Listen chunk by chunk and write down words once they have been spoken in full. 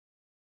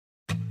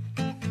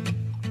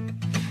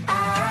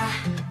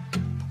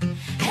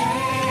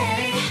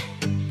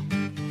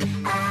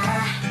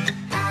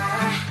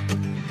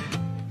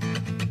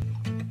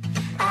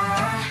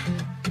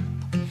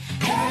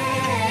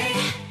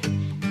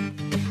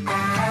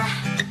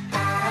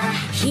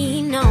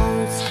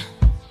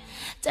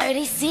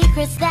dirty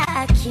secrets that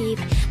I keep.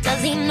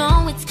 Does he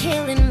know it's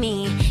killing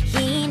me?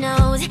 He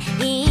knows,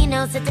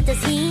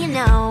 does he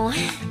know?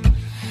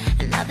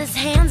 And now his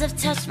hands have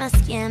touched my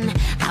skin.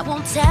 I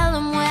won't tell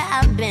him where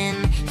I've been.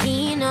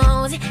 He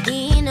knows,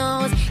 he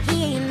knows.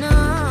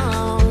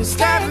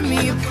 Tearing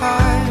me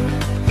apart,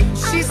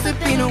 she's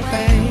slipping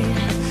away.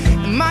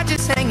 Am I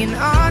just hanging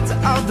on to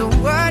all the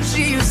words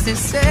she used to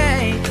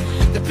say?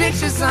 The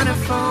pictures on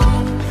her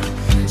phone,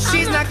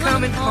 she's not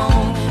coming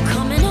home.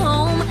 Coming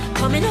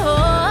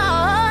home.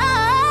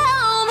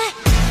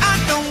 I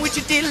know what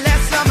you did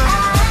last summer.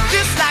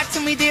 Just like to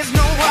me there's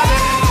no other.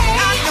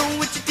 I know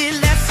what you did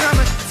last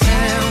summer.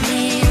 Tell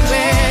me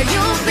where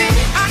you've been.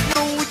 I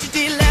know what you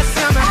did last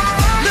summer.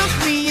 Look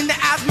me in the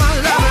eyes, my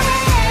lover.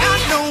 I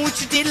know what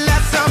you did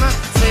last summer.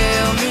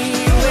 Tell me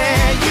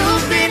where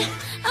you've been.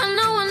 I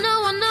know.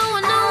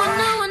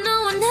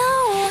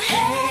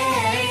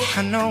 Hey.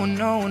 I know.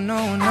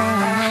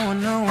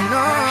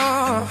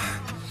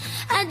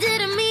 I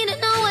didn't mean it,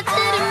 no, I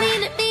didn't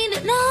mean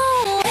it, no.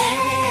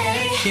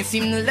 Hey. Can't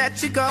seem to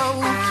let you go,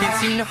 can't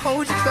seem to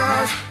hold you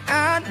close.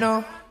 I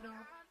know.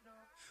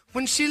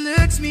 When she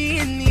looks me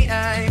in the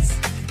eyes,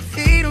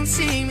 they don't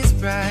seem as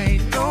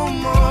bright. No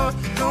more,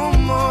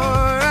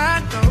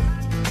 I know.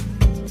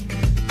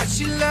 But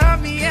she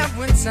loved me at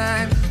one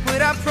time,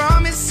 but I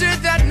promised her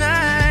that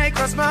night.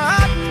 Cross my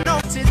heart and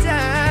hope to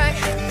die.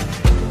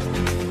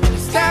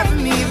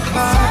 Tearing me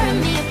apart,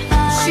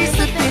 she's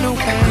slipping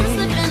away.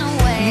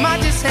 Am I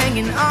just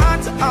hanging on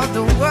to all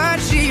the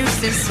words she used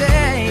to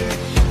say?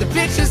 The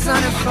pictures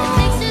on her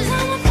phone,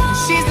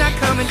 she's not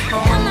coming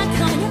home.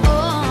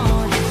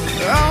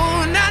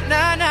 Oh, nah,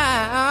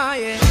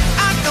 yeah.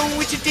 I know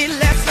what you did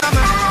last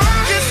summer.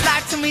 Just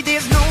like to me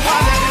there's no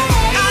other.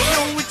 I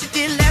know what you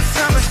did last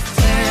summer.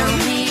 Tell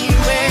me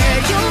where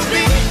you've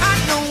been. I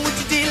know what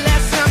you did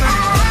last summer.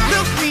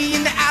 Look me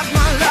in the eyes,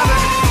 my lover.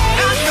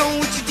 I know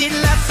what you did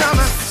last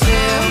summer.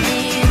 Tell me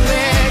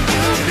where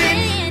you've been.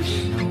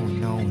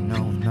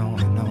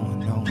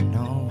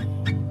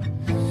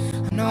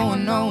 No.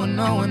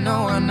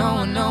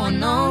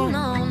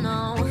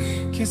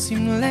 Can't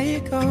seem to let you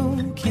go,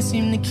 can't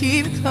seem to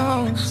keep it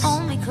close.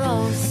 Hold me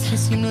close. Can't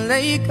seem to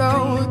let you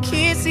go,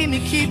 can't seem to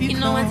keep you close. You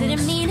know I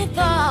didn't mean it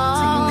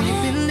though.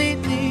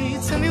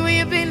 Tell me where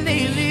you've been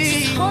lately.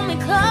 Just hold me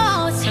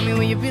close. Tell me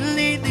where you've been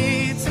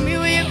lately. Tell me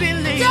where you've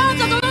been lately.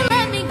 Don't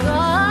let me go.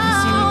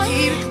 Can't seem to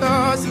keep it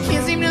close,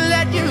 can't seem to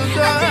let you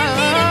go.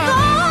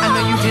 I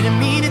know you didn't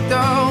mean it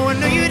though. I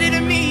know you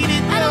didn't mean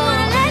it though. I don't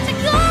wanna let you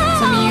go.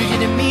 Tell me you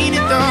didn't mean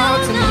it though.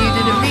 Tell me you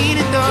didn't mean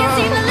it though. Can't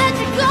seem to let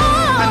you go.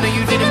 I know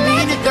you didn't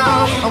mean it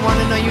though. I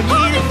wanna know you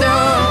mean it though.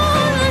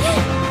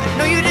 I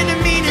know you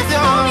didn't mean it though.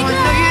 I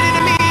know you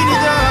didn't mean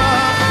it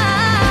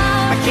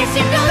though. I can't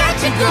seem to let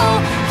you go.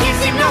 Can't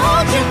seem to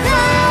hold you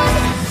close.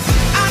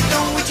 I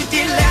know what you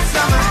did last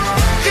summer.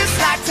 Just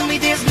like to me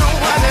there's no